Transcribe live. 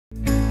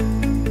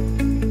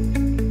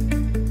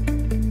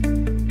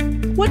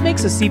What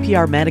makes a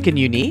CPR Manikin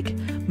unique?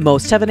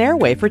 Most have an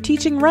airway for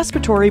teaching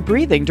respiratory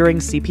breathing during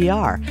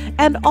CPR,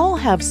 and all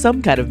have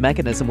some kind of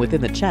mechanism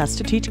within the chest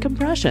to teach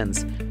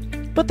compressions.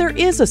 But there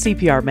is a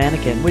CPR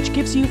Manikin which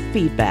gives you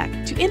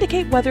feedback to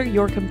indicate whether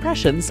your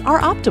compressions are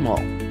optimal.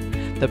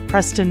 The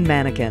Prestan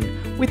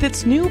Manikin, with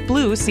its new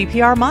blue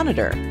CPR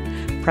monitor.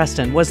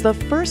 Prestan was the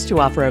first to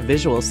offer a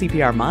visual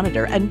CPR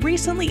monitor and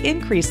recently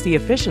increased the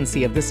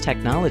efficiency of this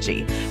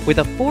technology with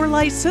a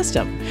 4-light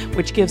system,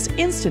 which gives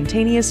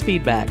instantaneous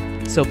feedback,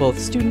 so both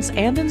students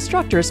and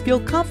instructors feel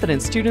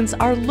confident students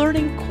are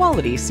learning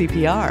quality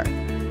CPR.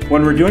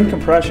 When we're doing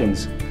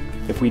compressions,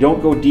 if we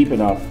don't go deep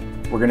enough,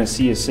 we're going to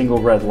see a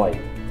single red light.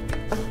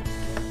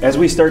 As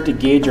we start to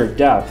gauge our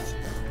depth,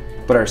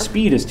 but our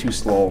speed is too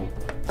slow,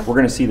 we're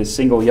going to see the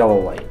single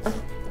yellow light.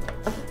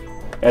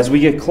 As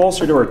we get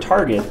closer to our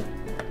target,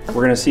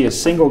 we're going to see a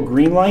single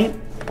green light,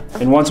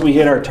 and once we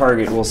hit our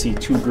target, we'll see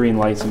 2 green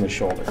lights in the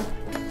shoulder.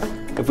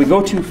 If we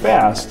go too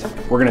fast,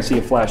 we're going to see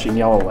a flashing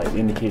yellow light,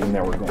 indicating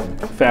that we're going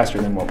faster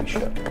than what we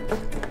should.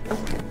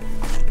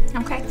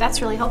 Okay,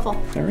 that's really helpful.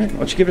 All right,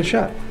 let's give it a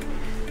shot.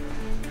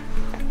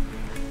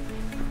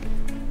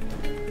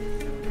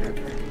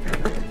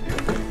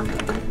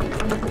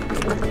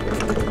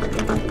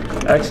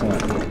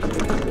 Excellent.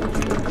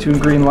 2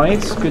 green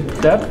lights, good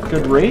depth,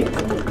 good rate.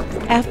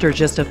 After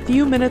just a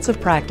few minutes of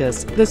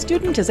practice, the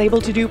student is able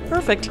to do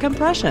perfect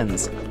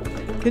compressions.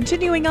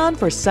 Continuing on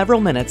for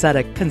several minutes at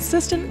a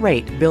consistent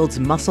rate builds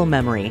muscle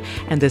memory,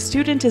 and the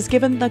student is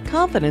given the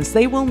confidence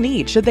they will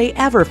need should they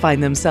ever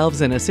find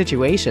themselves in a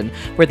situation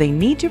where they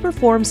need to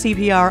perform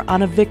CPR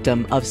on a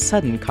victim of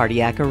sudden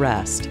cardiac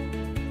arrest.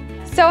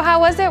 So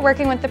how was it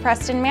working with the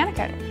Prestan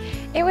Manikin?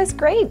 It was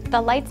great. The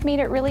lights made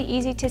it really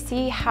easy to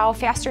see how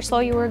fast or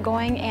slow you were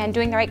going and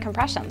doing the right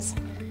compressions.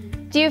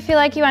 Do you feel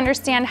like you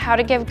understand how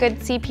to give good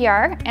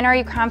CPR, and are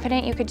you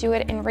confident you could do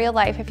it in real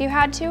life if you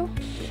had to?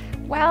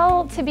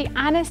 Well, to be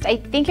honest, I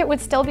think it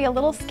would still be a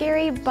little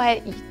scary,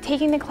 but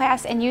taking the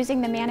class and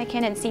using the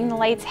Manikin and seeing the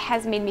lights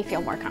has made me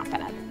feel more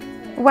confident.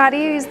 Why do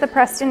you use the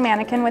Prestan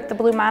Manikin with the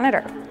blue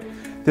monitor?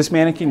 This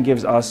Manikin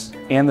gives us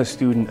and the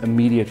student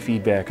immediate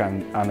feedback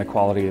on the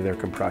quality of their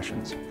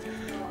compressions.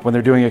 When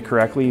they're doing it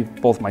correctly,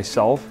 both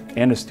myself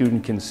and the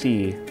student can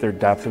see their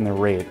depth and their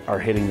rate are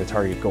hitting the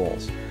target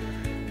goals.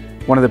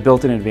 One of the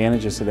built-in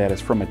advantages to that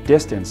is from a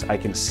distance, I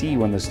can see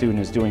when the student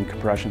is doing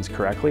compressions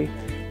correctly,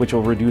 which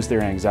will reduce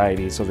their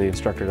anxiety so the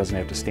instructor doesn't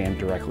have to stand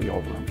directly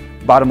over them.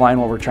 Bottom line,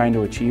 what we're trying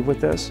to achieve with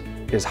this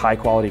is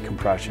high-quality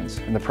compressions,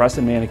 and the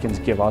Prestan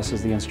Manikins give us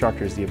as the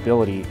instructors the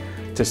ability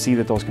to see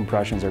that those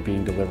compressions are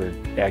being delivered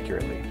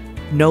accurately.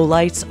 No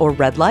lights or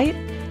red light?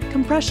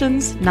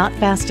 Compressions not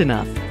fast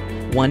enough.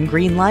 1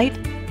 green light?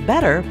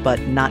 Better, but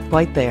not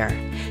quite there.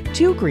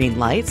 2 green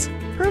lights?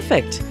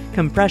 Perfect.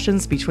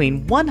 Compressions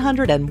between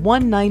 100 and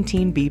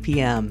 119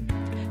 BPM.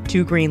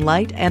 2 green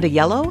light and a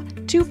yellow?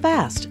 Too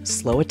fast.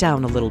 Slow it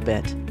down a little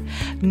bit.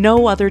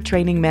 No other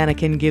training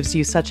Manikin gives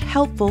you such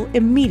helpful,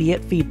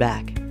 immediate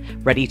feedback.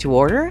 Ready to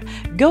order?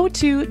 Go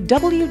to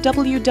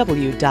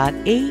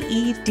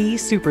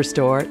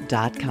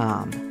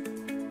www.aedsuperstore.com.